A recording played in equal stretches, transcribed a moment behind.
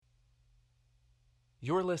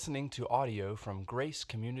You're listening to audio from Grace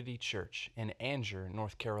Community Church in Anger,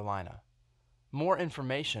 North Carolina. More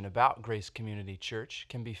information about Grace Community Church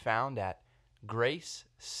can be found at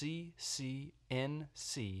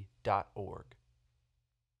graceccnc.org.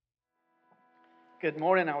 Good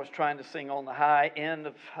morning. I was trying to sing on the high end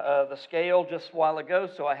of the scale just a while ago,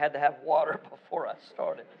 so I had to have water before I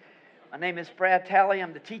started. My name is Brad Talley.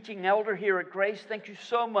 I'm the teaching elder here at Grace. Thank you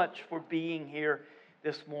so much for being here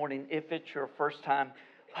this morning. If it's your first time,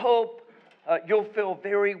 hope you'll feel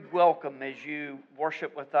very welcome as you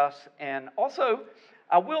worship with us. And also,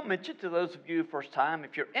 I will mention to those of you first time,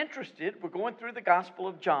 if you're interested, we're going through the Gospel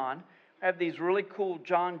of John. I have these really cool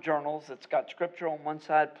John journals. It's got scripture on one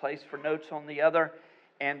side, place for notes on the other.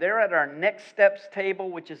 And they're at our Next Steps table,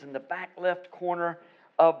 which is in the back left corner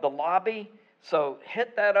of the lobby. So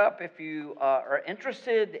hit that up if you are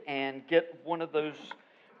interested and get one of those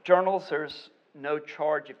journals. There's no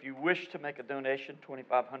charge. If you wish to make a donation,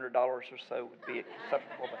 $2,500 or so would be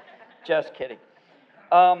acceptable. But just kidding.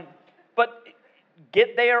 But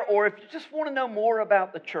get there, or if you just want to know more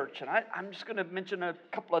about the church, and I'm just going to mention a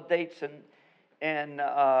couple of dates, and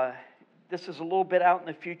this is a little bit out in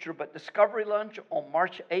the future, but Discovery Lunch on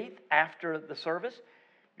March 8th after the service.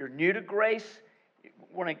 You're new to Grace, you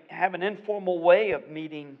want to have an informal way of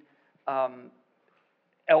meeting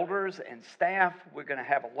elders and staff. We're going to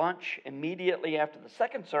have a lunch immediately after the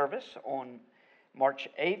second service on March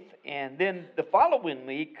 8th, and then the following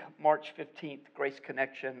week, March 15th, Grace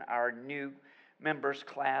Connection, our new members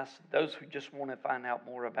class, those who just want to find out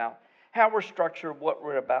more about how we're structured, what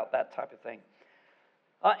we're about, that type of thing.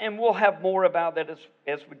 And we'll have more about that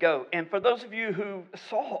as we go. And for those of you who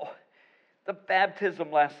saw the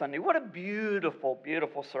baptism last Sunday, what a beautiful,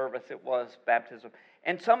 beautiful service it was, baptism.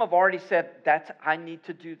 And some have already said, I need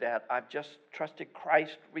to do that. I've just trusted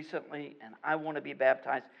Christ recently, and I want to be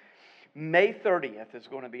baptized. May 30th is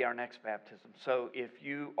going to be our next baptism. So if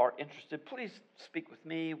you are interested, please speak with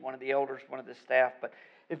me, one of the elders, one of the staff. But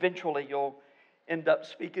eventually you'll end up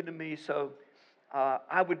speaking to me. So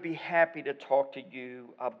I would be happy to talk to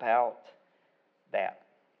you about that.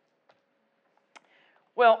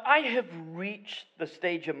 Well, I have reached the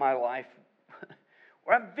stage in my life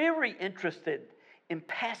where I'm very interested in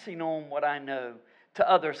passing on what I know to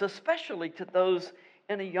others, especially to those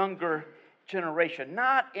in a younger generation.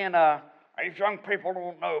 Not in these young people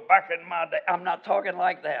don't know, back in my day. I'm not talking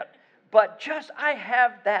like that. But just, I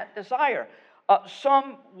have that desire.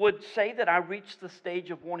 Some would say that I reached the stage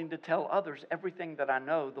of wanting to tell others everything that I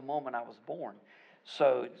know the moment I was born.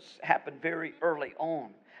 So it's happened very early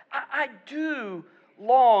on. I do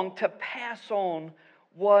long to pass on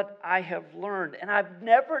what I have learned. And I've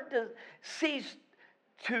never ceased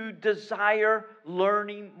to desire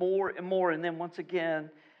learning more and more. And then once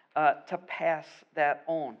again, to pass that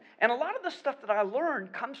on. And a lot of the stuff that I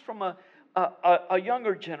learned comes from a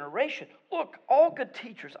younger generation. Look, all good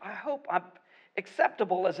teachers, I hope I'm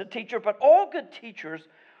acceptable as a teacher, but all good teachers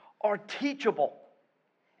are teachable.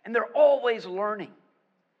 And they're always learning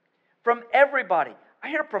from everybody. I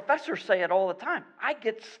hear professors say it all the time. I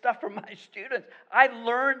get stuff from my students. I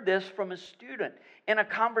learned this from a student in a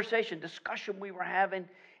discussion we were having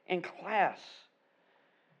in class.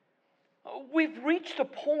 We've reached a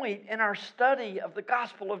point in our study of the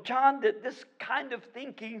Gospel of John that this kind of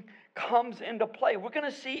thinking comes into play. We're going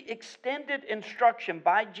to see extended instruction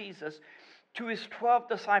by Jesus to his 12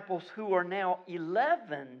 disciples, who are now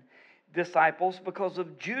 11 disciples because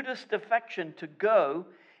of Judas' defection to go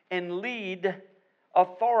and lead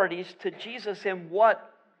authorities to Jesus in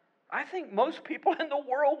what I think most people in the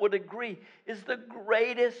world would agree is the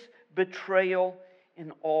greatest betrayal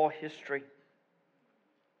in all history.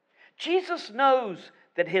 Jesus knows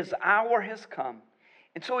that his hour has come,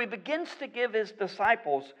 and so he begins to give his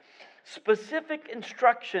disciples specific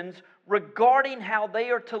instructions regarding how they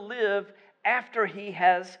are to live after he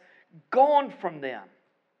has gone from them.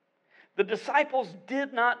 The disciples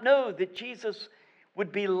did not know that Jesus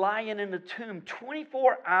would be lying in a tomb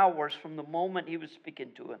 24 hours from the moment he was speaking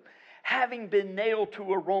to them, having been nailed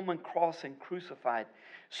to a Roman cross and crucified.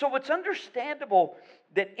 So it's understandable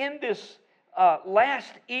that in this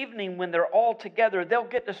last evening when they're all together, they'll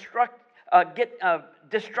get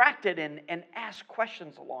distracted and ask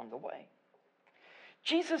questions along the way.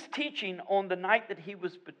 Jesus' teaching on the night that he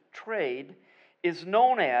was betrayed is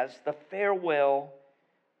known as the Farewell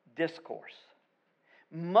Discourse.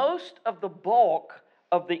 Most of the bulk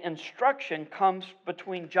of the instruction comes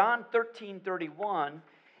between John 13:31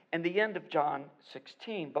 and the end of John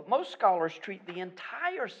 16. But most scholars treat the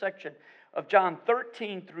entire section of John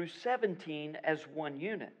 13 through 17 as one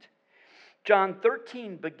unit. John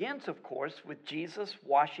 13 begins, of course, with Jesus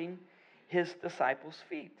washing his disciples'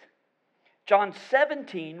 feet. John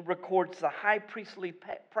 17 records the high priestly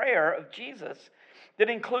prayer of Jesus that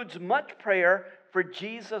includes much prayer for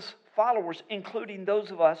Jesus' followers, including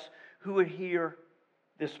those of us who are here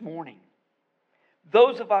this morning.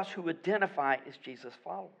 Those of us who identify as Jesus'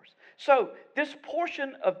 followers. So, this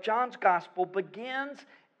portion of John's gospel begins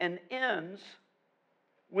and ends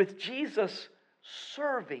with Jesus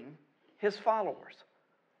serving his followers,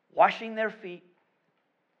 washing their feet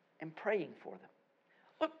and praying for them.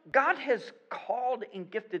 Look, God has called and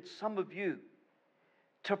gifted some of you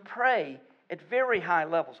to pray at very high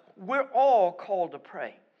levels. We're all called to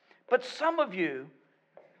pray. But some of you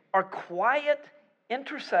are quiet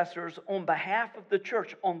intercessors on behalf of the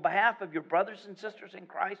church, on behalf of your brothers and sisters in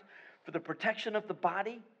Christ, for the protection of the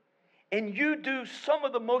body. And you do some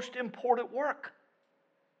of the most important work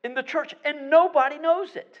in the church, and nobody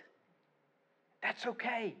knows it. That's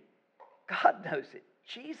okay. God knows it.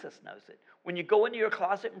 Jesus knows it. When you go into your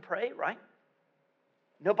closet and pray, right?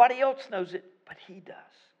 Nobody else knows it, but He does.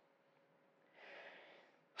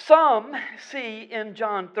 Some see in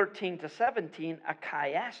John 13 to 17 a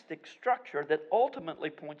chiastic structure that ultimately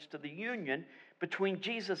points to the union between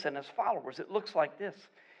Jesus and His followers. It looks like this.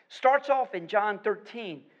 Starts off in John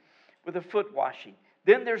 13 with a foot washing.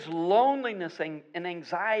 Then there's loneliness and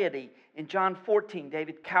anxiety in John 14.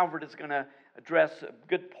 David Calvert is going to address a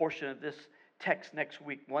good portion of this text next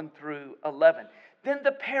week, 1 through 11. Then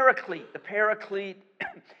the Paraclete. The Paraclete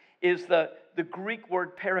is the Greek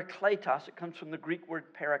word parakletos. It comes from the Greek word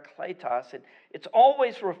parakletos, and it's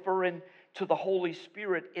always referring to the Holy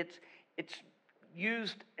Spirit. It's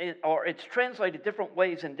used, or it's translated different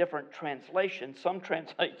ways in different translations. Some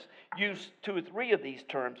translates use 2 or 3 of these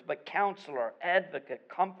terms, but counselor, advocate,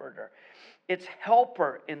 comforter. It's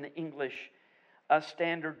helper in the English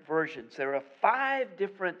Standard Versions. There are 5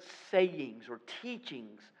 different sayings or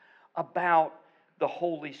teachings about the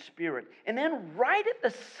Holy Spirit. And then right at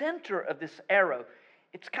the center of this arrow,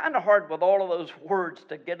 it's kind of hard with all of those words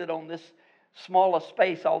to get it on this smaller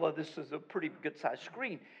space, although this is a pretty good-sized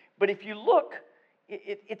screen. But if you look,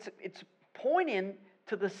 it's pointing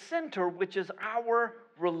to the center, which is our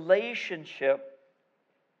relationship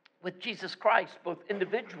with Jesus Christ, both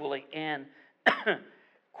individually and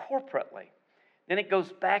corporately. Then it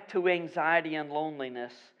goes back to anxiety and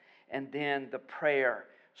loneliness, and then the prayer.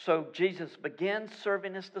 So Jesus begins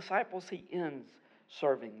serving His disciples. He ends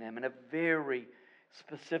serving them in a very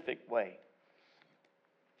specific way.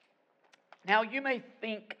 Now, you may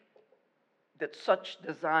think that such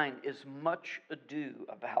design is much ado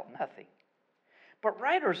about nothing. But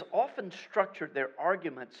writers often structured their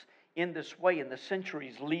arguments in this way in the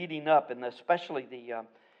centuries leading up, and especially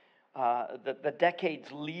the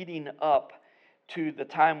decades leading up to the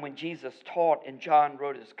time when Jesus taught and John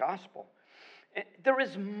wrote his gospel. There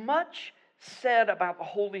is much said about the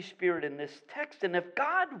Holy Spirit in this text, and if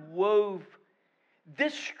God wove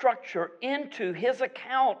this structure into His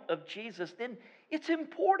account of Jesus, then it's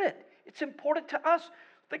important. It's important to us.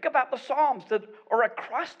 Think about the Psalms that are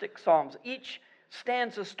acrostic Psalms. Each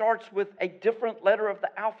stanza starts with a different letter of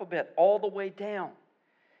the alphabet all the way down.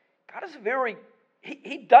 God is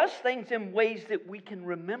He does things in ways that we can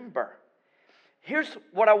remember. Here's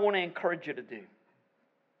what I want to encourage you to do.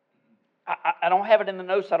 I don't have it in the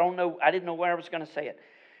notes. I didn't know where I was going to say it.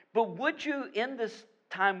 But would you, in this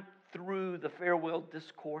time through the Farewell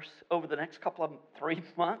Discourse over the next couple of 3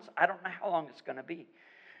 months, I don't know how long it's going to be,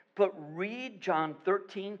 but read John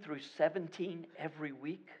 13 through 17 every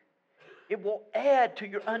week. It will add to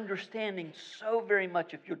your understanding so very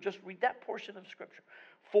much if you'll just read that portion of Scripture.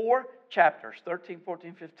 4 chapters, 13,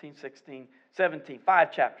 14, 15, 16, 17,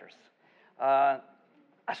 5 chapters.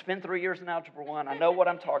 I spent 3 years in Algebra 1. I know what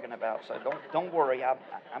I'm talking about, so don't worry.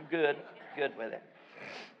 I'm good with it.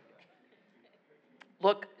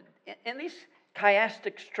 Look, in these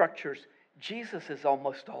chiastic structures, Jesus is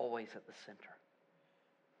almost always at the center.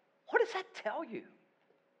 What does that tell you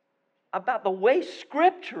about the way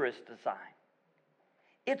Scripture is designed?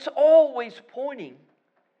 It's always pointing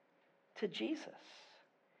to Jesus.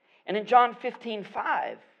 And in John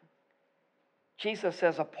 15:5, Jesus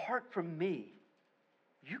says, apart from me,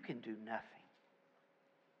 you can do nothing.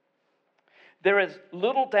 There is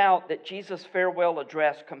little doubt that Jesus' farewell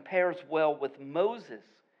address compares well with Moses'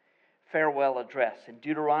 farewell address in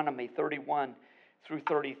Deuteronomy 31 through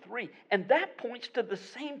 33. And that points to the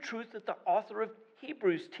same truth that the author of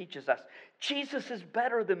Hebrews teaches us. Jesus is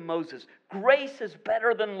better than Moses. Grace is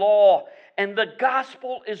better than law. And the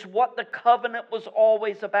gospel is what the covenant was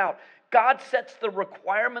always about. God sets the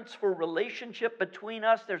requirements for relationship between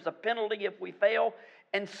us. There's a penalty if we fail.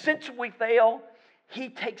 And since we fail, He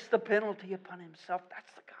takes the penalty upon Himself.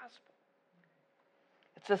 That's the gospel.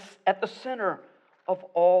 at the center of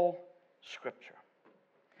all Scripture.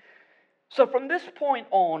 So from this point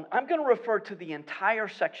on, I'm going to refer to the entire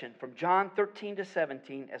section from John 13 to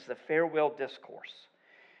 17 as the Farewell Discourse.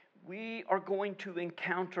 We are going to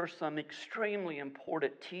encounter some extremely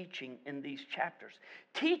important teaching in these chapters.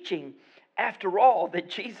 Teaching, after all, that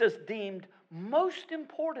Jesus deemed most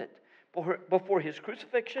important before his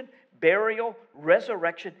crucifixion, burial,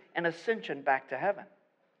 resurrection, and ascension back to heaven.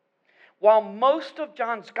 While most of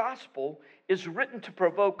John's gospel is written to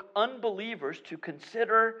provoke unbelievers to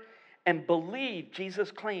consider and believe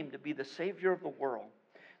Jesus' claim to be the Savior of the world,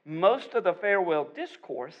 most of the Farewell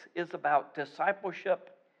Discourse is about discipleship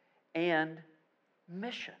and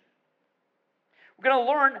mission. We're going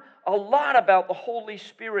to learn a lot about the Holy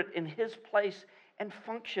Spirit and His place and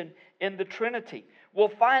function in the Trinity. We'll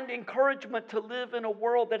find encouragement to live in a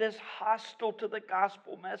world that is hostile to the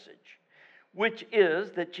gospel message, which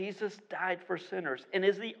is that Jesus died for sinners and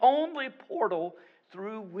is the only portal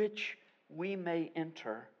through which we may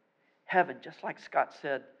enter heaven. Just like Scott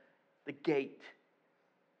said, the gate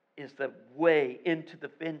is the way into the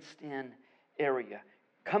fenced-in area.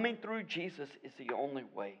 Coming through Jesus is the only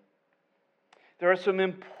way. There are some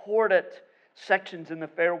important sections in the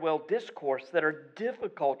Farewell Discourse that are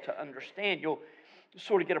difficult to understand. You'll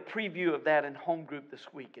sort of get a preview of that in home group this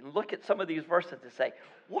week and look at some of these verses and say,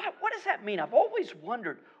 what does that mean? I've always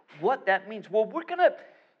wondered what that means. Well, we're going to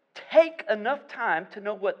take enough time to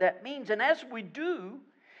know what that means. And as we do,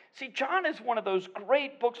 see, John is one of those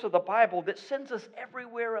great books of the Bible that sends us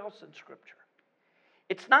everywhere else in Scripture.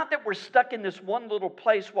 It's not that we're stuck in this one little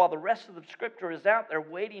place while the rest of the Scripture is out there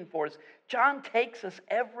waiting for us. John takes us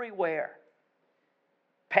everywhere.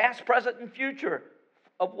 Past, present, and future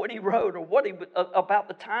of what he wrote or about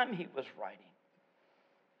the time he was writing.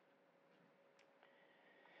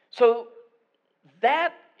 So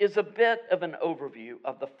that is a bit of an overview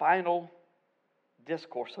of the final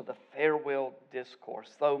discourse, of the Farewell Discourse,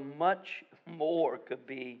 though much more could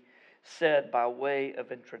be said by way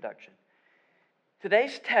of introduction.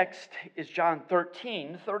 Today's text is John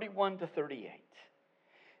 13, 31 to 38.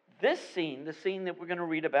 This scene, the scene that we're going to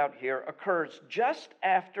read about here, occurs just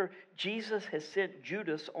after Jesus has sent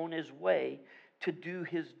Judas on his way to do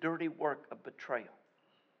his dirty work of betrayal.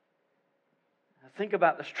 Now think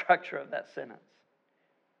about the structure of that sentence.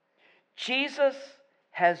 Jesus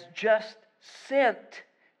has just sent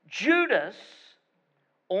Judas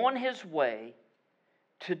on his way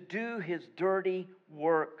to do his dirty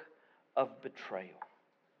work of betrayal.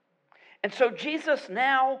 And so Jesus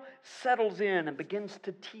now settles in and begins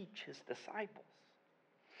to teach his disciples.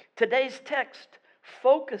 Today's text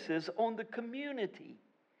focuses on the community.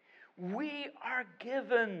 We are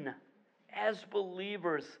given as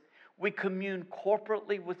believers. We commune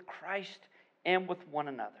corporately with Christ and with one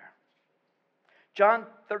another. John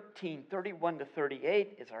 13, 31 to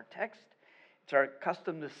 38 is our text. It's our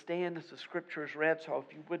custom to stand as the Scripture is read, so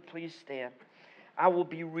if you would please stand. I will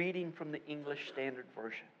be reading from the English Standard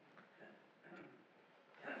Version.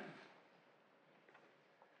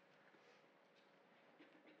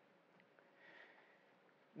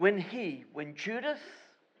 When Judas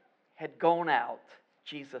had gone out,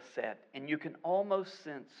 Jesus said, and you can almost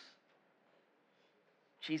sense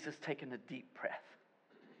Jesus taking a deep breath.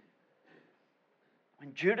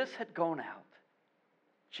 When Judas had gone out,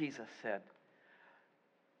 Jesus said,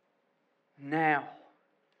 "Now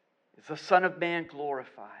is the Son of Man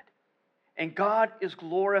glorified, and God is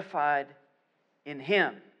glorified in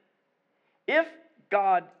him. If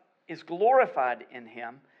God is glorified in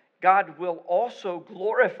him, God will also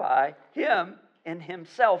glorify him in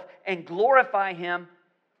himself and glorify him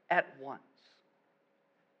at once.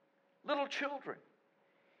 Little children,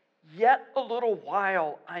 yet a little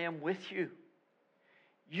while I am with you.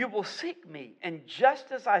 You will seek me, and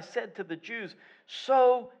just as I said to the Jews,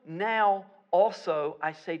 so now also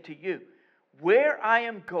I say to you, where I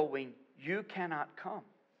am going, you cannot come.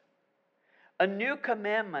 A new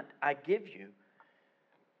commandment I give you,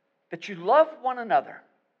 that you love one another,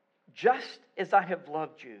 just as I have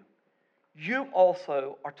loved you. You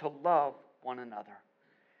also are to love one another.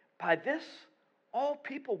 By this, all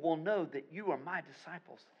people will know that you are my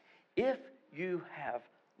disciples, if you have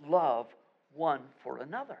love one for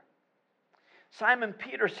another." Simon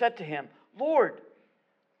Peter said to him, "Lord,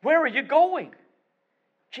 where are you going?"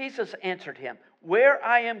 Jesus answered him, "Where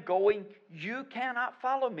I am going, you cannot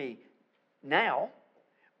follow me now,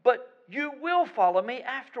 but you will follow me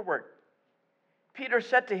afterward." Peter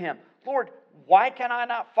said to him, "Lord, why can I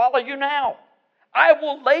not follow you now? I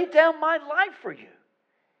will lay down my life for you."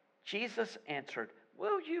 Jesus answered,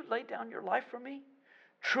 "Will you lay down your life for me?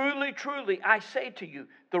 Truly, truly, I say to you,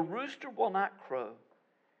 the rooster will not crow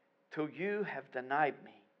till you have denied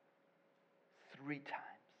me 3 times.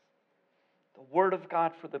 The word of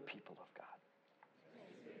God for the people of God.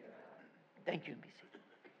 Thank you, BC.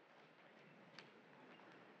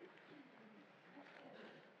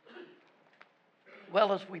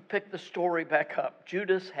 Well, as we pick the story back up,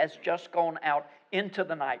 Judas has just gone out into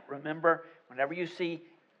the night. Remember, whenever you see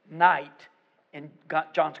night in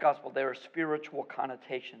John's Gospel, there are spiritual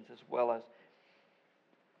connotations as well as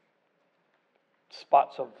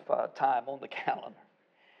spots of time on the calendar.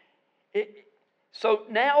 So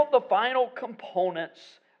now the final components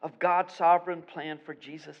of God's sovereign plan for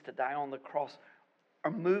Jesus to die on the cross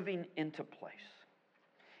are moving into place.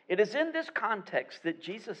 It is in this context that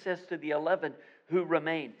Jesus says to the 11 who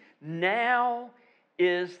remain, now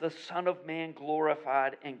is the Son of Man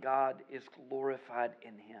glorified, and God is glorified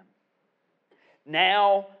in him.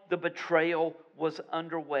 Now the betrayal was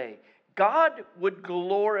underway. God would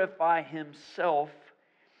glorify himself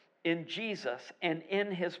in Jesus and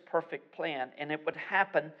in his perfect plan, and it would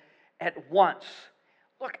happen at once.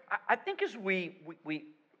 Look, I think as we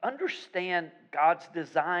understand God's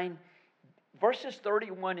design, verses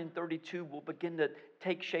 31 and 32 will begin to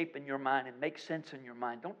take shape in your mind and make sense in your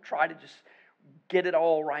mind. Don't try to just get it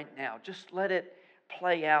all right now. Just let it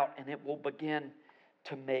play out and it will begin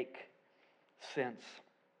to make sense.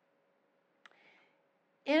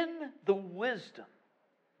 In the wisdom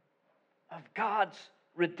of God's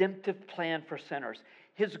redemptive plan for sinners,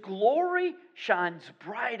 his glory shines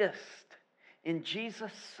brightest in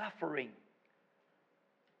Jesus' suffering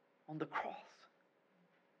on the cross.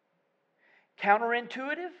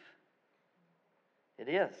 Counterintuitive? It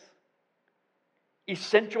is.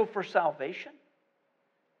 Essential for salvation?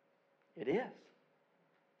 It is.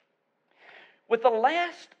 With the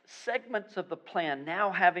last segments of the plan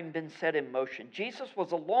now having been set in motion, Jesus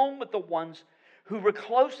was alone with the ones who were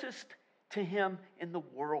closest to him in the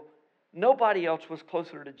world. Nobody else was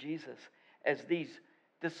closer to Jesus as these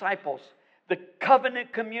disciples. The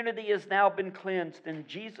covenant community has now been cleansed, and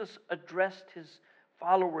Jesus addressed his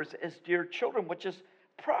followers as dear children, which is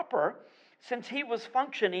proper since he was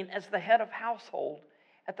functioning as the head of household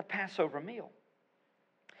at the Passover meal.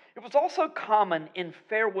 It was also common in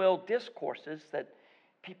farewell discourses that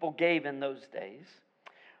people gave in those days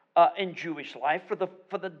in Jewish life for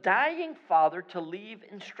the dying father to leave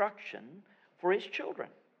instruction for his children.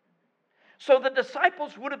 So the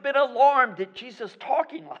disciples would have been alarmed at Jesus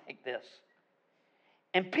talking like this.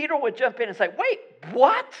 And Peter would jump in and say, wait,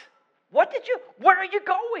 what? Where are you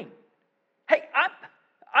going? Hey,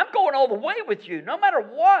 I'm going all the way with you. No matter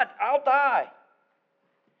what, I'll die.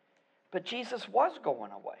 But Jesus was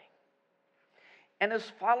going away. And his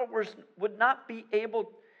followers would not be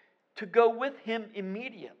able to go with him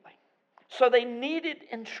immediately. So they needed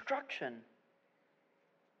instruction,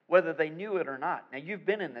 whether they knew it or not. Now, you've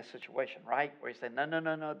been in this situation, right? Where you say,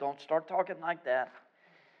 no, don't start talking like that.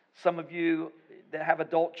 Some of you that have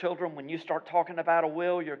adult children, when you start talking about a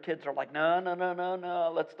will, your kids are like,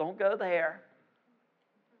 no, let's don't go there.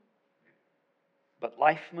 But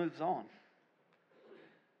life moves on.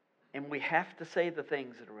 And we have to say the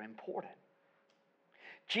things that are important.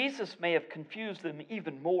 Jesus may have confused them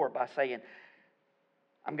even more by saying,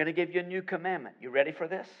 I'm going to give you a new commandment. You ready for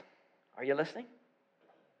this? Are you listening?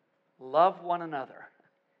 Love one another.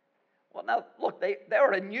 Well, now, look, they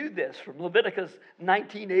already knew this from Leviticus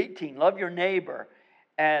 19:18. Love your neighbor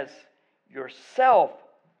as yourself.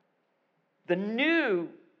 The new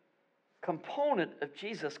component of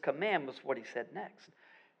Jesus' command was what he said next.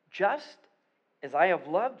 Just as I have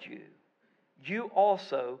loved you, you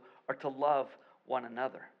also are to love one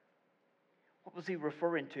another. What was he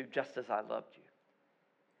referring to, just as I loved you?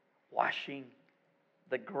 Washing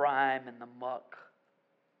the grime and the muck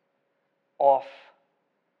off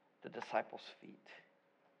the disciples' feet.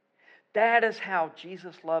 That is how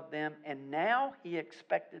Jesus loved them, and now he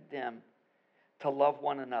expected them to love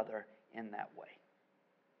one another in that way.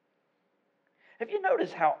 Have you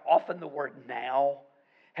noticed how often the word now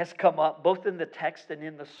has come up, both in the text and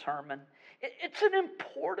in the sermon? It's an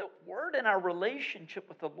important word in our relationship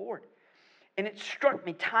with the Lord. And it struck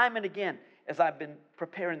me time and again as I've been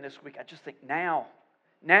preparing this week. I just think now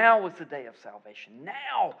is the day of salvation.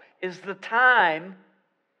 Now is the time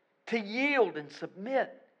to yield and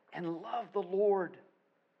submit and love the Lord.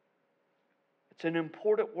 It's an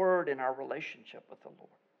important word in our relationship with the Lord.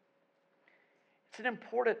 It's an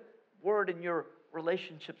important word in your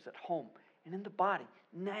relationships at home and in the body.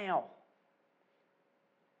 Now.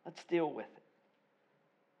 Let's deal with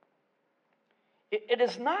it. It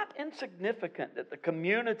is not insignificant that the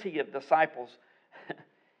community of disciples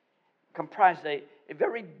comprised a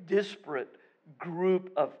very disparate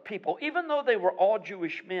group of people. Even though they were all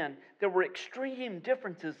Jewish men, there were extreme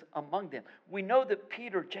differences among them. We know that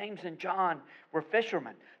Peter, James, and John were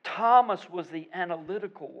fishermen. Thomas was the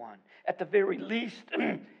analytical one, at the very least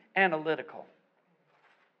analytical.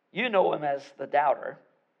 You know him as the doubter.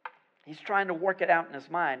 He's trying to work it out in his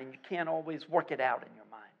mind, and you can't always work it out in your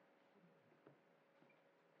mind.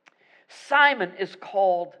 Simon is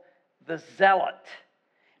called the zealot,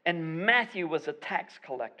 and Matthew was a tax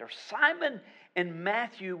collector. Simon and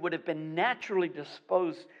Matthew would have been naturally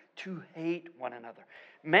disposed to hate one another.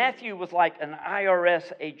 Matthew was like an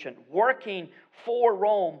IRS agent working for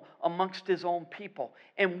Rome amongst his own people.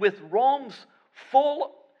 And with Rome's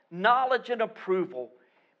full knowledge and approval,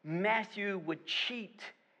 Matthew would cheat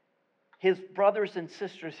his brothers and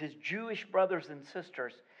sisters, his Jewish brothers and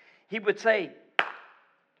sisters. He would say,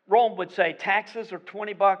 Rome would say, taxes are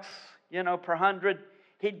 $20, per 100.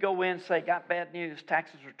 He'd go in and say, got bad news,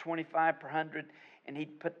 taxes are 25 per 100, and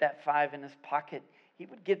he'd put that 5 in his pocket. He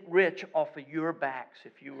would get rich off of your backs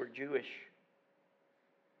if you were Jewish.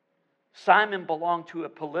 Simon belonged to a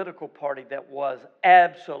political party that was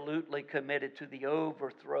absolutely committed to the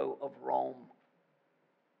overthrow of Rome.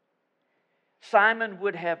 Simon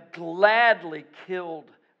would have gladly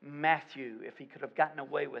killed Matthew if he could have gotten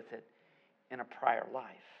away with it in a prior life.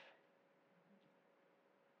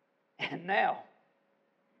 And now,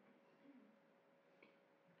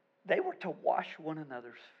 they were to wash one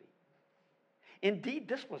another's feet. Indeed,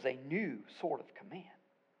 this was a new sort of command.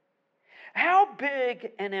 How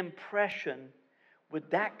big an impression would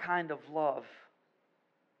that kind of love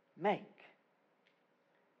make?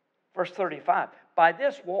 Verse 35, by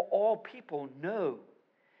this will all people know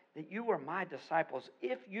that you are my disciples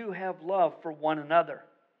if you have love for one another.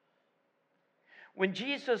 When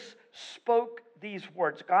Jesus spoke these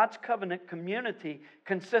words, God's covenant community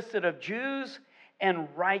consisted of Jews and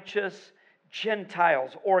righteous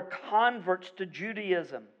Gentiles, or converts to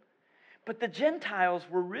Judaism. But the Gentiles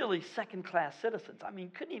were really second-class citizens. I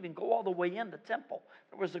mean, couldn't even go all the way in the temple.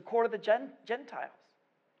 There was a court of the Gentiles,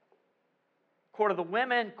 court of the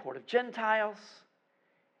women, court of Gentiles,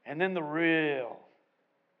 and then the real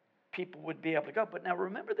people would be able to go. But now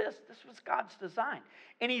remember this was God's design.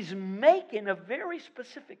 And he's making a very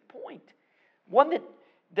specific point, one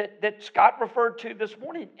that Scott referred to this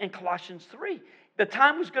morning in Colossians 3. The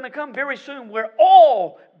time was going to come very soon where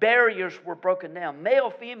all barriers were broken down.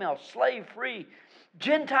 Male, female, slave, free,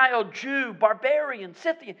 Gentile, Jew, barbarian,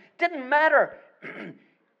 Scythian. Didn't matter.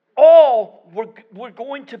 All were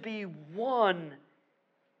going to be one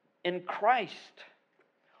in Christ.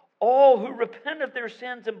 All who repent of their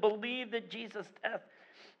sins and believe that Jesus' death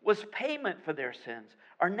was payment for their sins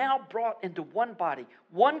are now brought into one body,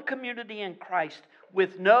 one community in Christ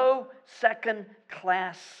with no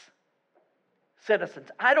second-class citizens.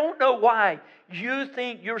 I don't know why you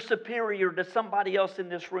think you're superior to somebody else in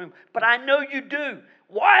this room, but I know you do.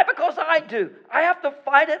 Why? Because I do. I have to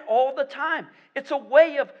fight it all the time. It's a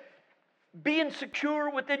way of being secure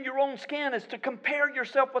within your own skin, is to compare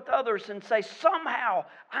yourself with others and say, somehow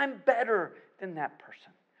I'm better than that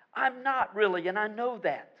person. I'm not really, and I know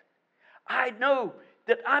that. I know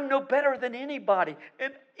that I'm no better than anybody.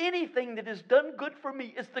 And anything that is done good for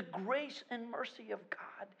me is the grace and mercy of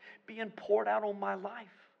God being poured out on my life.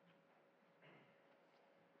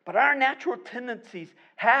 But our natural tendencies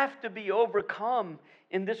have to be overcome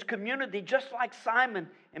in this community, just like Simon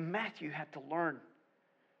and Matthew had to learn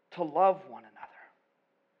to love one another.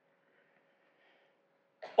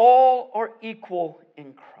 All are equal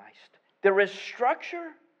in Christ. There is structure,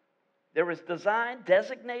 there is design,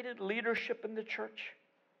 designated leadership in the church,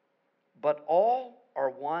 but all are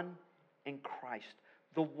one in Christ.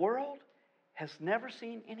 The world has never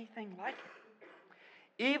seen anything like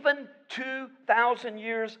it. Even 2,000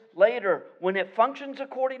 years later, when it functions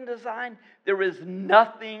according to design, there is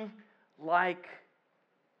nothing like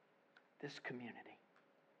this community.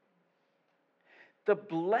 The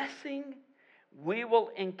blessing we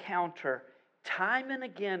will encounter time and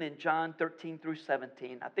again in John 13 through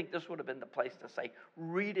 17, I think this would have been the place to say,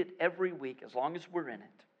 read it every week as long as we're in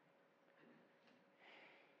it,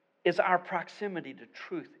 is our proximity to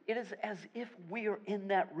truth. It is as if we are in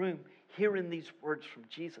that room hearing these words from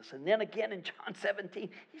Jesus. And then again in John 17,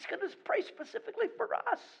 he's going to pray specifically for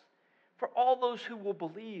us, for all those who will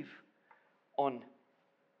believe on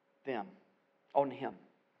them, on him.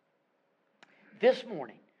 This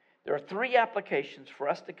morning, there are 3 applications for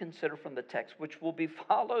us to consider from the text, which will be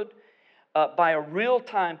followed by a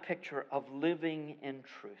real-time picture of living in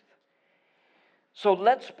truth. So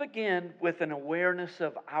let's begin with an awareness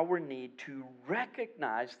of our need to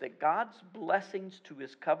recognize that God's blessings to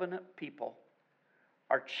his covenant people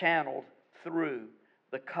are channeled through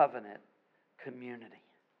the covenant community.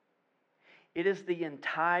 It is the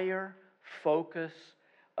entire focus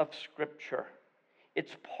of Scripture.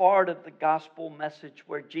 It's part of the gospel message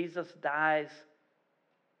where Jesus dies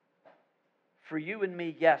for you and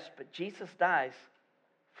me, yes, but Jesus dies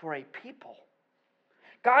for a people.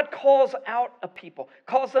 God calls out a people,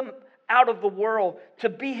 calls them out of the world to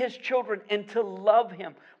be His children and to love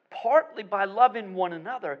Him, partly by loving one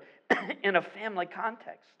another in a family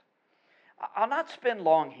context. I'll not spend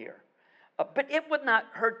long here, but it would not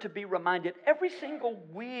hurt to be reminded every single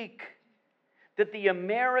week that the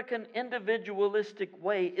American individualistic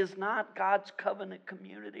way is not God's covenant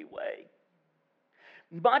community way.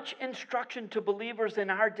 Much instruction to believers in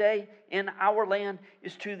our day, in our land,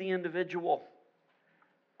 is to the individual.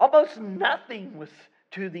 Almost nothing was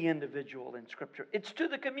to the individual in Scripture. It's to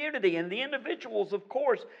the community. And the individuals, of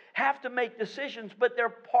course, have to make decisions, but they're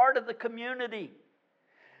part of the community.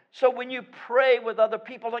 So when you pray with other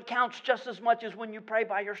people, it counts just as much as when you pray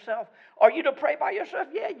by yourself. Are you to pray by yourself?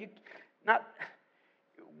 Yeah,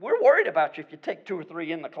 we're worried about you if you take 2 or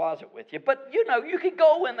 3 in the closet with you. But, you can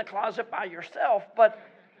go in the closet by yourself. But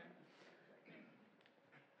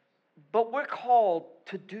we're called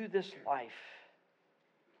to do this life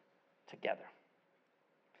together.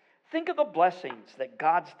 Think of the blessings that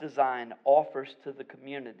God's design offers to the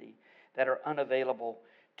community that are unavailable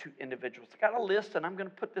to individuals. I got a list, and I'm going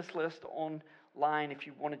to put this list online. If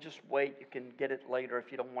you want to just wait, you can get it later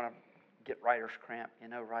if you don't want to get writer's cramp,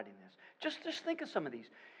 writing this. Just think of some of these.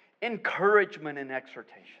 Encouragement and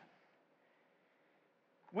exhortation.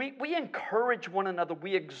 We encourage one another.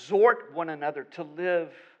 We exhort one another to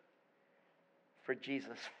live for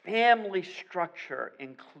Jesus. Family structure,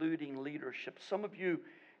 including leadership. Some of you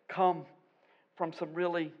come from some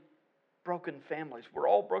really broken families. We're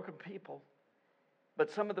all broken people.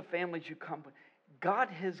 But some of the families you come with, God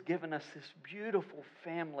has given us this beautiful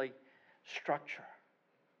family structure,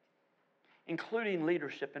 including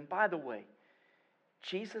leadership. And by the way,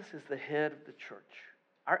 Jesus is the head of the church.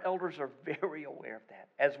 Our elders are very aware of that.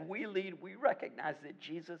 As we lead, we recognize that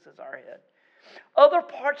Jesus is our head. Other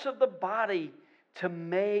parts of the body to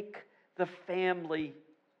make the family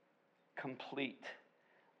complete.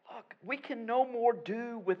 Look, we can no more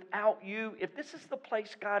do without you. If this is the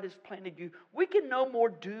place God has planted you, we can no more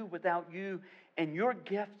do without you and your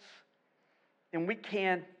gifts than we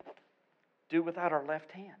can do without our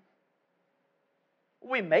left hand.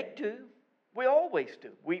 We make do. We always do.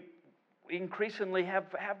 We increasingly have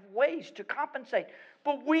ways to compensate.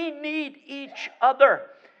 But we need each other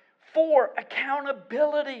for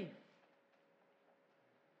accountability.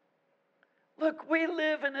 Look, we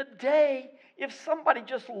live in a day, if somebody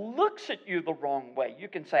just looks at you the wrong way, you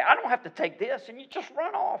can say, I don't have to take this, and you just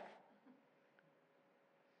run off.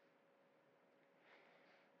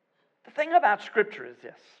 The thing about Scripture is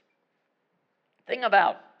this. The thing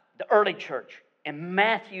about the early church in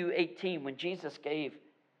Matthew 18, when Jesus gave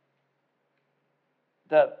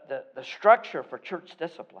the structure for church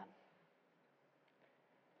discipline,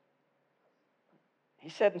 He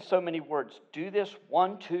said in so many words, do this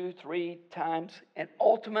 1, 2, 3 times, and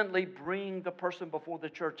ultimately bring the person before the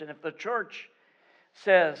church. And if the church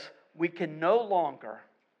says we can no longer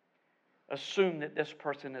assume that this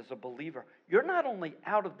person is a believer, you're not only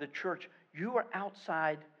out of the church, you are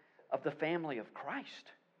outside of the family of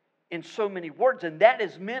Christ in so many words. And that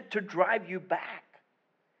is meant to drive you back.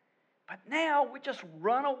 But now we just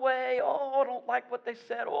run away. Oh, I don't like what they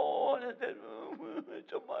said. Oh,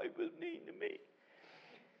 somebody was mean to me.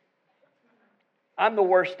 I'm the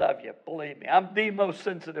worst of you, believe me. I'm the most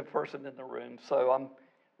sensitive person in the room, so I'm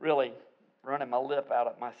really running my lip out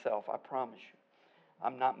at myself, I promise you.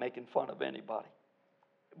 I'm not making fun of anybody.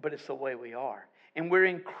 But it's the way we are. And we're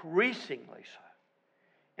increasingly so.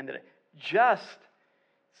 And that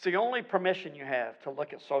it's the only permission you have to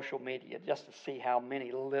look at social media just to see how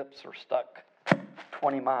many lips are stuck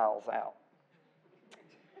 20 miles out.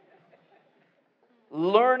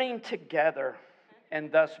 Learning together and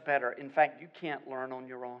thus better. In fact, you can't learn on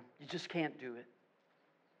your own. You just can't do it.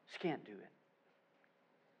 Just can't do it.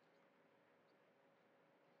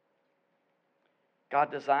 God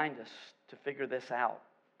designed us to figure this out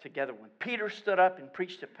together. When Peter stood up and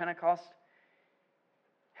preached at Pentecost,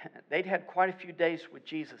 they'd had quite a few days with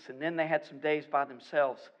Jesus, and then they had some days by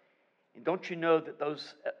themselves. And don't you know that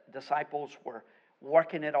those disciples were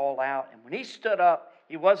working it all out? And when he stood up,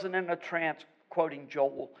 he wasn't in a trance quoting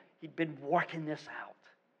Joel. He'd been working this out.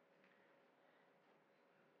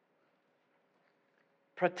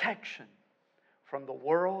 Protection from the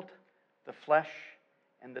world, the flesh,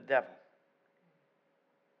 and the devil.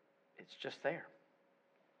 It's just there.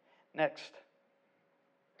 Next.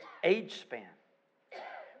 age span.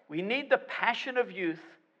 We need the passion of youth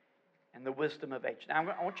and the wisdom of age. Now,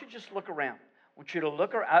 I want you to just look around. I want you to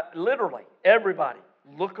look around, literally, everybody,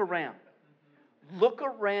 look around. Look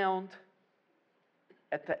around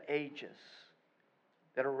at the ages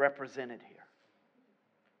that are represented here.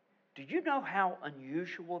 Do you know how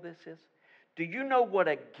unusual this is? Do you know what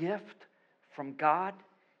a gift from God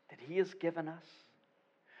that He has given us?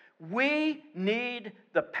 We need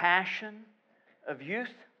the passion of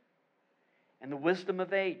youth and the wisdom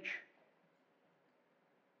of age.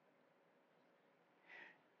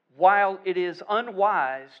 While it is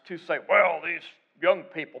unwise to say, well, these young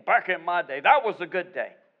people, back in my day, that was a good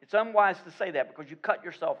day. It's unwise to say that because you cut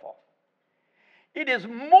yourself off. It is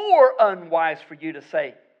more unwise for you to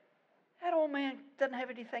say, that old man doesn't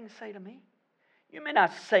have anything to say to me. You may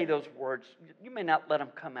not say those words. You may not let them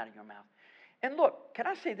come out of your mouth. And look, can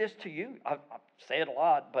I say this to you? I say it a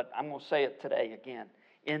lot, but I'm going to say it today again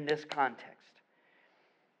in this context.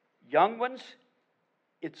 Young ones,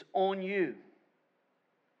 it's on you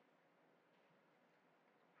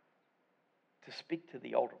to speak to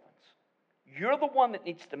the older ones. You're the one that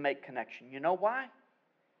needs to make connection. You know why?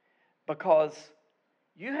 Because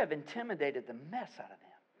you have intimidated the mess out of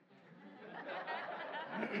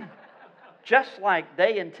them. Just like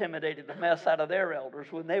they intimidated the mess out of their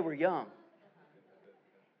elders when they were young.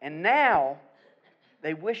 And now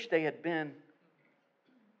they wish they had been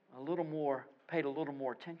paid a little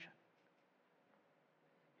more attention.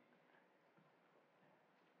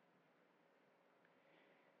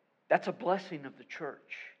 That's a blessing of the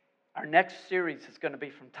church. Our next series is going to be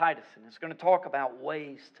from Titus, and it's going to talk about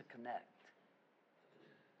ways to connect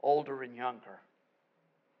older and younger.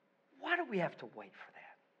 Why do we have to wait for that?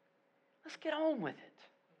 Let's get on with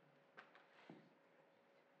it.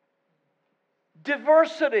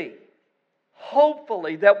 Diversity,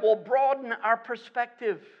 hopefully, that will broaden our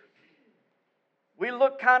perspective. We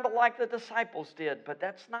look kind of like the disciples did, but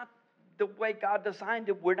that's not the way God designed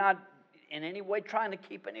it. We're not in any way trying to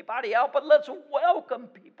keep anybody out, but let's welcome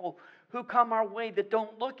people who come our way that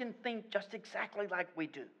don't look and think just exactly like we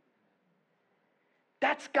do.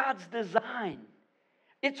 That's God's design.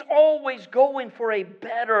 It's always going for a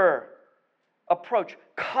better approach.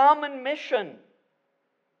 Common mission.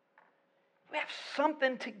 We have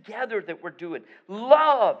something together that we're doing.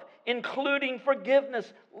 Love, including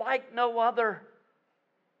forgiveness, like no other.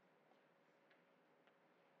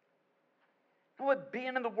 You know what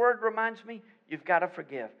being in the Word reminds me? You've got to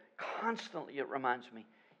forgive. Constantly it reminds me,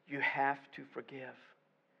 you have to forgive.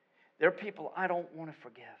 There are people I don't want to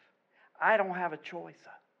forgive. I don't have a choice.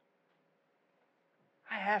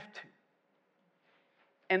 I have to.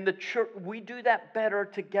 And the church, we do that better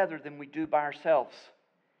together than we do by ourselves.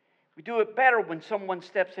 We do it better when someone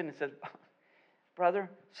steps in and says, brother,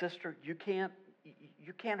 sister, you can't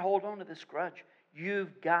hold on to this grudge.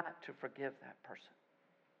 You've got to forgive that person.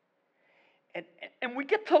 And we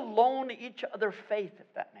get to loan each other faith,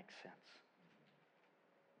 if that makes sense.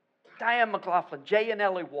 Diane McLaughlin, Jay and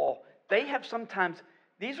Ellie Wall, they have sometimes,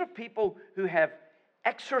 these are people who have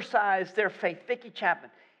exercised their faith, Vicki Chapman,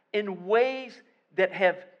 in ways that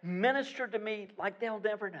have ministered to me like they'll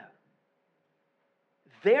never know.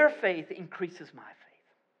 Their faith increases my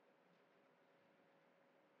faith.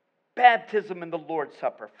 Baptism and the Lord's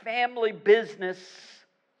Supper, family business.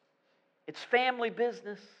 It's family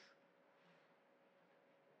business.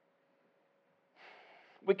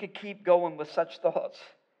 We could keep going with such thoughts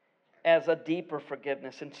as a deeper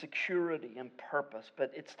forgiveness and security and purpose,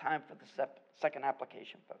 but it's time for the second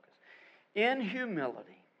application focus. In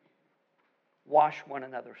humility, wash one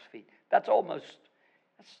another's feet.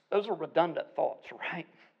 Those are redundant thoughts, right?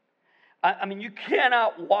 I mean, you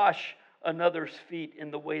cannot wash another's feet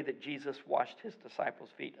in the way that Jesus washed his disciples'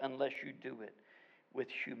 feet unless you do it with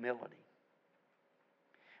humility.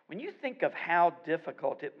 When you think of how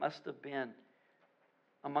difficult it must have been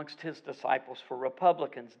amongst his disciples for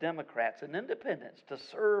Republicans, Democrats, and independents to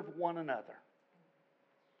serve one another,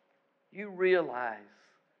 you realize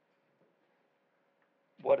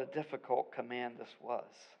what a difficult command this was.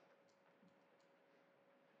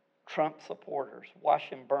 Trump supporters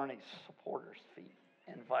washing Bernie's supporters' feet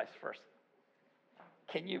and vice versa.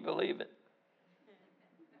 Can you believe it?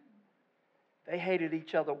 They hated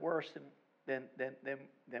each other worse than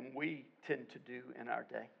we tend to do in our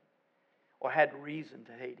day, or had reason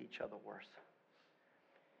to hate each other worse.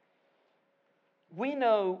 We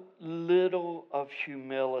know little of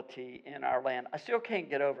humility in our land. I still can't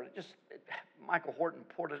get over it. Michael Horton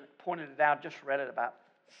pointed it out, just read it about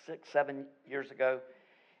 6-7 years ago.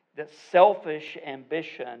 That selfish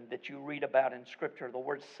ambition that you read about in Scripture, the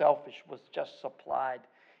word selfish was just supplied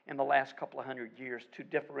in the last couple of hundred years to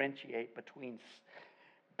differentiate between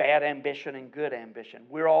bad ambition and good ambition.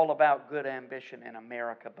 We're all about good ambition in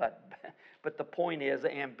America, but the point is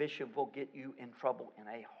ambition will get you in trouble in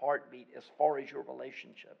a heartbeat as far as your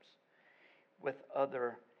relationships with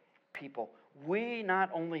other people. We not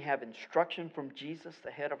only have instruction from Jesus,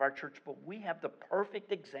 the head of our church, but we have the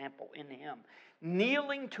perfect example in Him,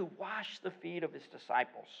 kneeling to wash the feet of His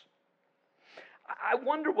disciples. I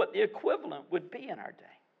wonder what the equivalent would be in our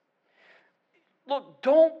day. Look,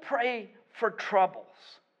 don't pray for troubles.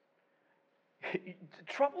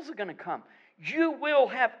 Troubles are going to come. You will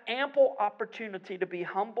have ample opportunity to be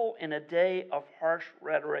humble in a day of harsh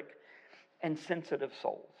rhetoric and sensitive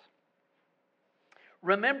souls.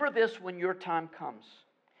 Remember this when your time comes.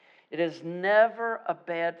 It is never a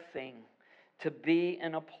bad thing to be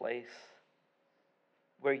in a place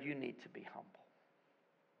where you need to be humble.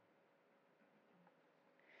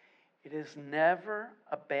 It is never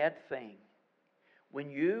a bad thing when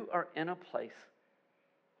you are in a place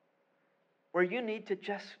where you need to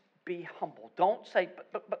just be humble. Don't say,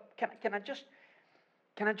 but can I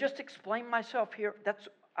just explain myself here?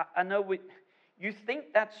 I know you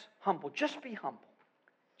think that's humble. Just be humble.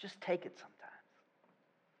 Just take it sometimes.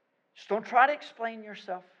 Just don't try to explain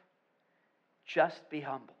yourself. Just be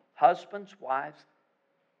humble. Husbands, wives,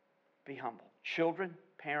 be humble. Children,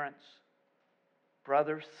 parents,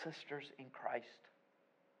 brothers, sisters in Christ,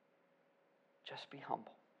 just be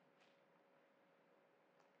humble.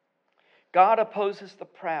 God opposes the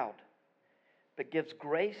proud, but gives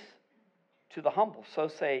grace to the humble. So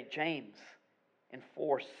say James in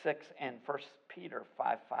 4:6 and 1 Peter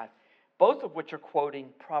 5:5, both of which are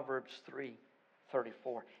quoting Proverbs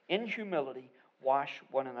 3:34. In humility, wash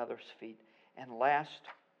one another's feet. And last,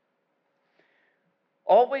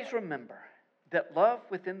 always remember that love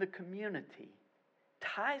within the community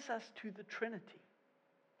ties us to the Trinity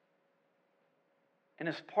and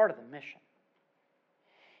is part of the mission.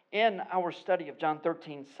 In our study of John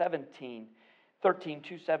 13:2-17,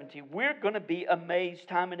 we're going to be amazed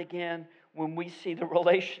time and again when we see the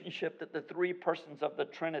relationship that the three persons of the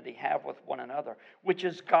Trinity have with one another, which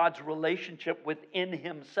is God's relationship within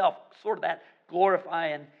Himself, sort of that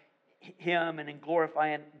glorifying Him and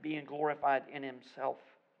being glorified in Himself.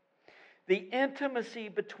 The intimacy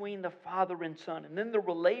between the Father and Son, and then the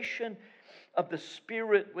relation of the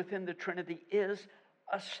Spirit within the Trinity is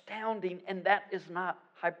astounding, and that is not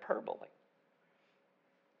hyperbole.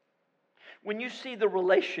 When you see the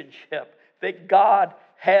relationship that God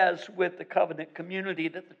has with the covenant community,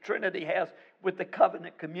 that the Trinity has with the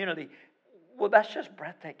covenant community, well, that's just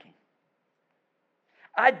breathtaking.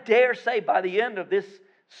 I dare say by the end of this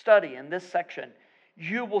study, in this section,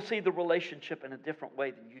 you will see the relationship in a different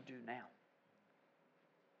way than you do now.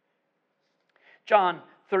 John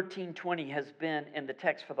 13:20 has been in the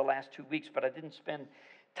text for the last 2 weeks, but I didn't spend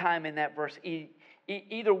time in that verse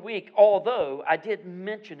either week, although I did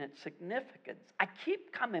mention its significance. I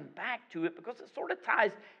keep coming back to it because it sort of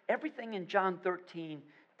ties everything in John 13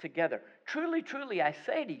 together. Truly, truly, I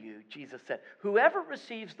say to you, Jesus said, whoever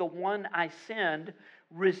receives the one I send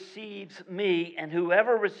receives me, and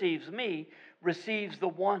whoever receives me receives the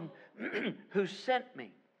one who sent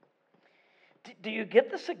me. Do you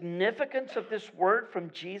get the significance of this word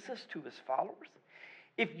from Jesus to His followers?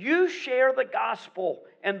 If you share the gospel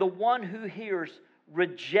and the one who hears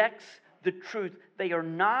rejects the truth, they are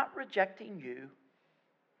not rejecting you.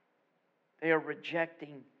 They are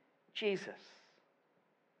rejecting Jesus.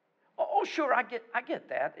 Oh, sure, I get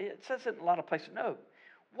that. It says it in a lot of places. No,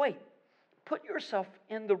 wait. Put yourself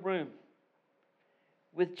in the room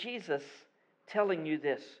with Jesus telling you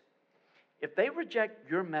this. If they reject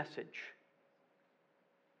your message,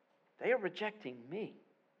 they are rejecting me.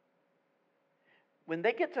 When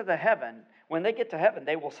they get to heaven,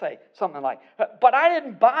 they will say something like, but I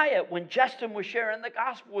didn't buy it when Justin was sharing the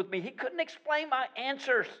gospel with me. He couldn't explain my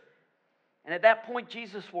answers. And at that point,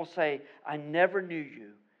 Jesus will say, I never knew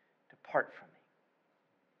you. Depart from me.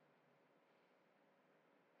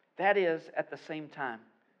 That is, at the same time,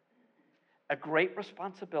 a great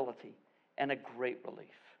responsibility and a great relief.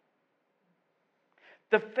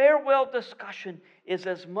 The farewell discussion is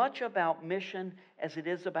as much about mission as it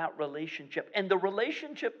is about relationship. And the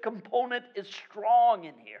relationship component is strong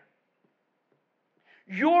in here.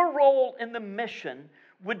 Your role in the mission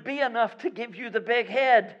would be enough to give you the big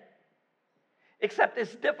head. Except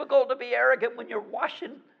it's difficult to be arrogant when you're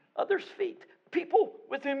washing others' feet. People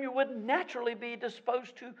with whom you would naturally be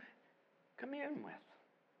disposed to commune with.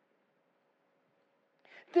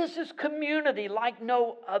 This is community like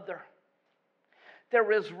no other.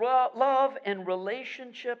 There is love and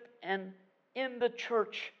relationship and in the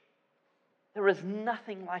church There is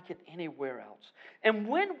nothing like it anywhere else. And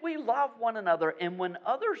when we love one another and when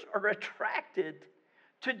others are attracted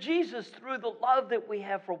to Jesus through the love that we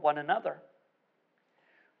have for one another,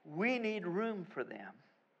 we need room for them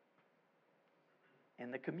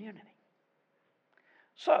in the community.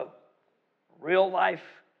 So, real life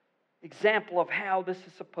example of how this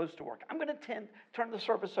is supposed to work. I'm going to turn the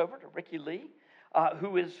service over to Ricky Lee,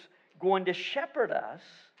 who is going to shepherd us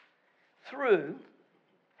through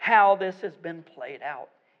how this has been played out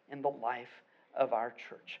in the life of our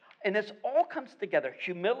church. And this all comes together: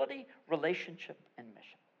 humility, relationship, and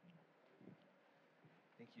mission.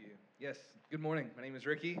 Thank you. Yes, good morning. My name is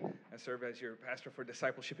Ricky. I serve as your pastor for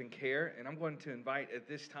discipleship and care, and I'm going to invite at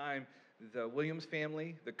this time the Williams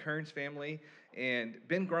family, the Kearns family, and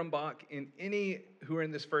Ben Grumbach, and any who are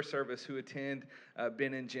in this first service who attend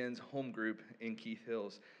Ben and Jen's home group in Keith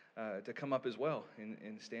Hills to come up as well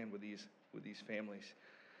and stand with these families.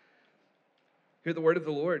 Hear the word of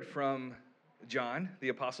the Lord from John, the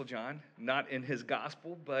Apostle John, not in his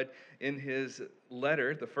gospel, but in his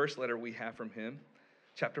letter, the first letter we have from him.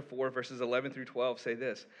 Chapter 4, verses 11 through 12 say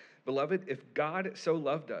this: "Beloved, if God so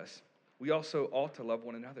loved us, we also ought to love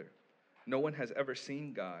one another. No one has ever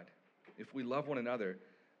seen God. If we love one another,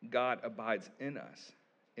 God abides in us,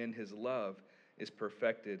 and his love is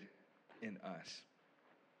perfected in us."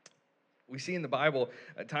 We see in the Bible,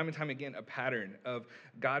 time and time again, a pattern of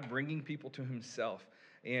God bringing people to himself,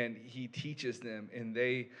 and he teaches them, and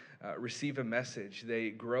they receive a message.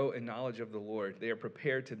 They grow in knowledge of the Lord. They are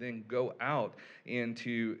prepared to then go out and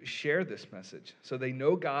to share this message. So they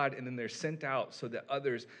know God, and then they're sent out so that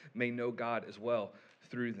others may know God as well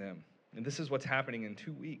through them. And this is what's happening in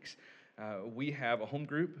 2 weeks. We have a home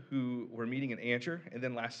group who were meeting in Angier, and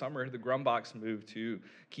then last summer, the Grumbachs moved to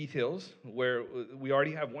Keith Hills, where we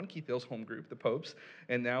already have one Keith Hills home group, the Popes,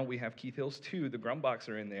 and now we have Keith Hills 2. The Grumbachs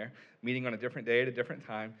are in there, meeting on a different day at a different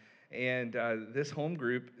time, and this home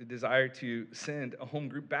group desired to send a home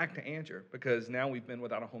group back to Angier, because now we've been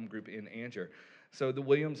without a home group in Angier. So the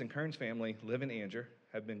Williams and Kearns family live in Angier,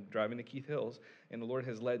 have been driving to Keith Hills, and the Lord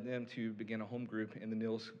has led them to begin a home group in the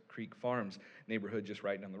Nils Creek Farms neighborhood just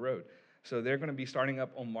right down the road. So they're going to be starting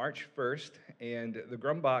up on March 1st, and the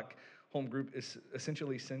Grumbach home group is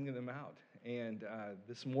essentially sending them out. And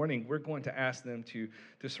this morning, we're going to ask them to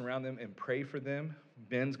surround them and pray for them.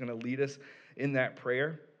 Ben's going to lead us in that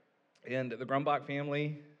prayer. And the Grumbach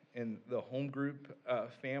family and the home group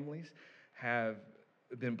families have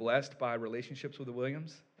been blessed by relationships with the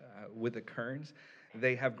Williams, with the Kearns.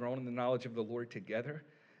 They have grown in the knowledge of the Lord together,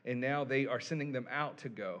 and now they are sending them out to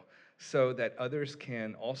go so that others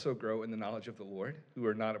can also grow in the knowledge of the Lord who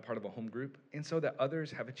are not a part of a home group, and so that others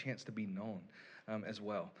have a chance to be known as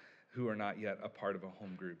well who are not yet a part of a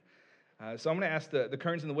home group. So I'm going to ask the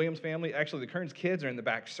Kearns and the Williams family. Actually, the Kearns kids are in the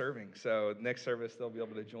back serving, so next service they'll be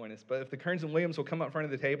able to join us. But if the Kearns and Williams will come up front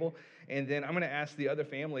of the table, and then I'm going to ask the other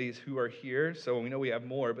families who are here, so we know we have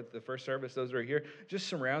more, but the first service, those who are here, just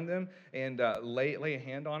surround them and lay a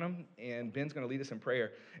hand on them, and Ben's going to lead us in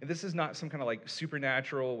prayer. And this is not some kind of like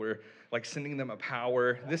supernatural, we're like sending them a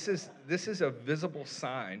power. This is a visible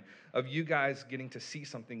sign of you guys getting to see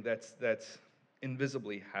something that's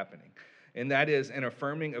invisibly happening. And that is an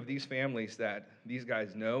affirming of these families that these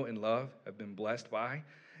guys know and love, have been blessed by.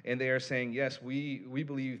 And they are saying, yes, we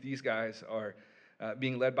believe these guys are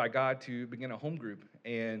being led by God to begin a home group.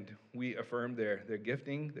 And we affirm their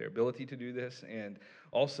gifting, their ability to do this, and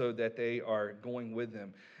also that they are going with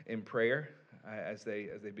them in prayer as they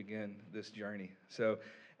begin this journey. So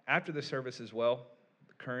after the service as well,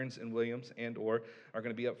 Kearns and Williams are going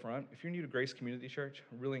to be up front. If you're new to Grace Community Church,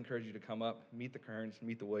 I really encourage you to come up, meet the Kearns,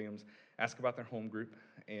 meet the Williams, ask about their home group,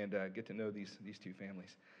 and get to know these two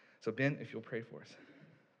families. So Ben, if you'll pray for us.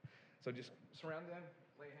 So just surround them,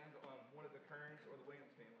 lay a hand on one of the Kearns or the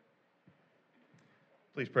Williams family.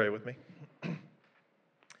 Please pray with me.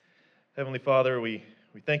 Heavenly Father, we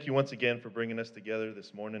thank you once again for bringing us together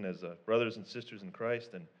this morning as brothers and sisters in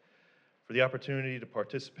Christ, and for the opportunity to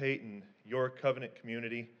participate in your covenant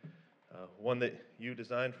community, one that you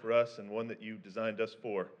designed for us and one that you designed us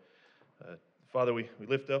for. Father, we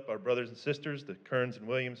lift up our brothers and sisters, the Kearns and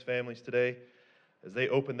Williams families today, as they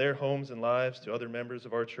open their homes and lives to other members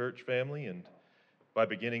of our church family and by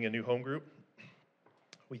beginning a new home group.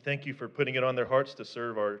 We thank you for putting it on their hearts to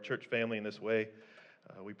serve our church family in this way.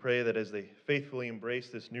 We pray that as they faithfully embrace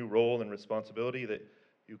this new role and responsibility, that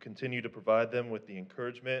you continue to provide them with the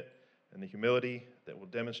encouragement and the humility that will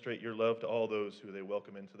demonstrate your love to all those who they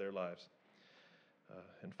welcome into their lives.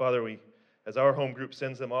 And Father, as our home group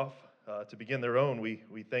sends them off to begin their own,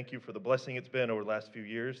 we thank you for the blessing it's been over the last few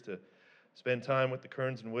years to spend time with the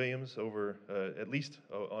Kearns and Williams over at least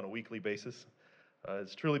on a weekly basis.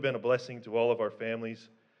 It's truly been a blessing to all of our families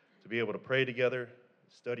to be able to pray together,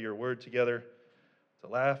 study your word together, to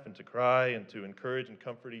laugh and to cry and to encourage and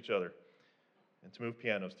comfort each other, and to move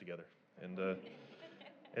pianos together, and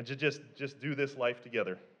to just do this life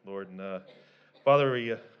together, Lord. And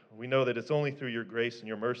Father, we know that it's only through your grace and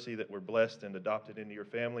your mercy that we're blessed and adopted into your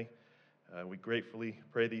family. We gratefully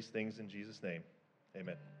pray these things in Jesus' name.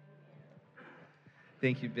 Amen.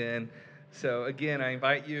 Thank you, Ben. So again, I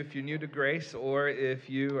invite you, if you're new to Grace or if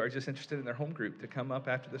you are just interested in their home group, to come up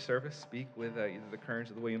after the service, speak with either the Kearns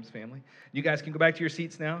or the Williams family. You guys can go back to your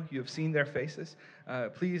seats now. You have seen their faces.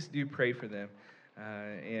 Please do pray for them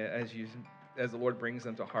as the Lord brings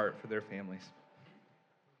them to heart for their families.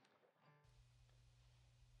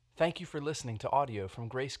 Thank you for listening to audio from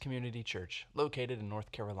Grace Community Church, located in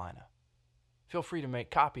North Carolina. Feel free to make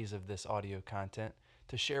copies of this audio content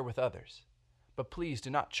to share with others, but please do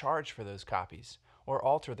not charge for those copies or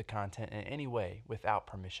alter the content in any way without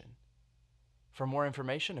permission. For more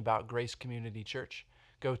information about Grace Community Church,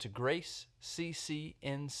 go to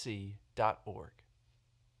graceccnc.org.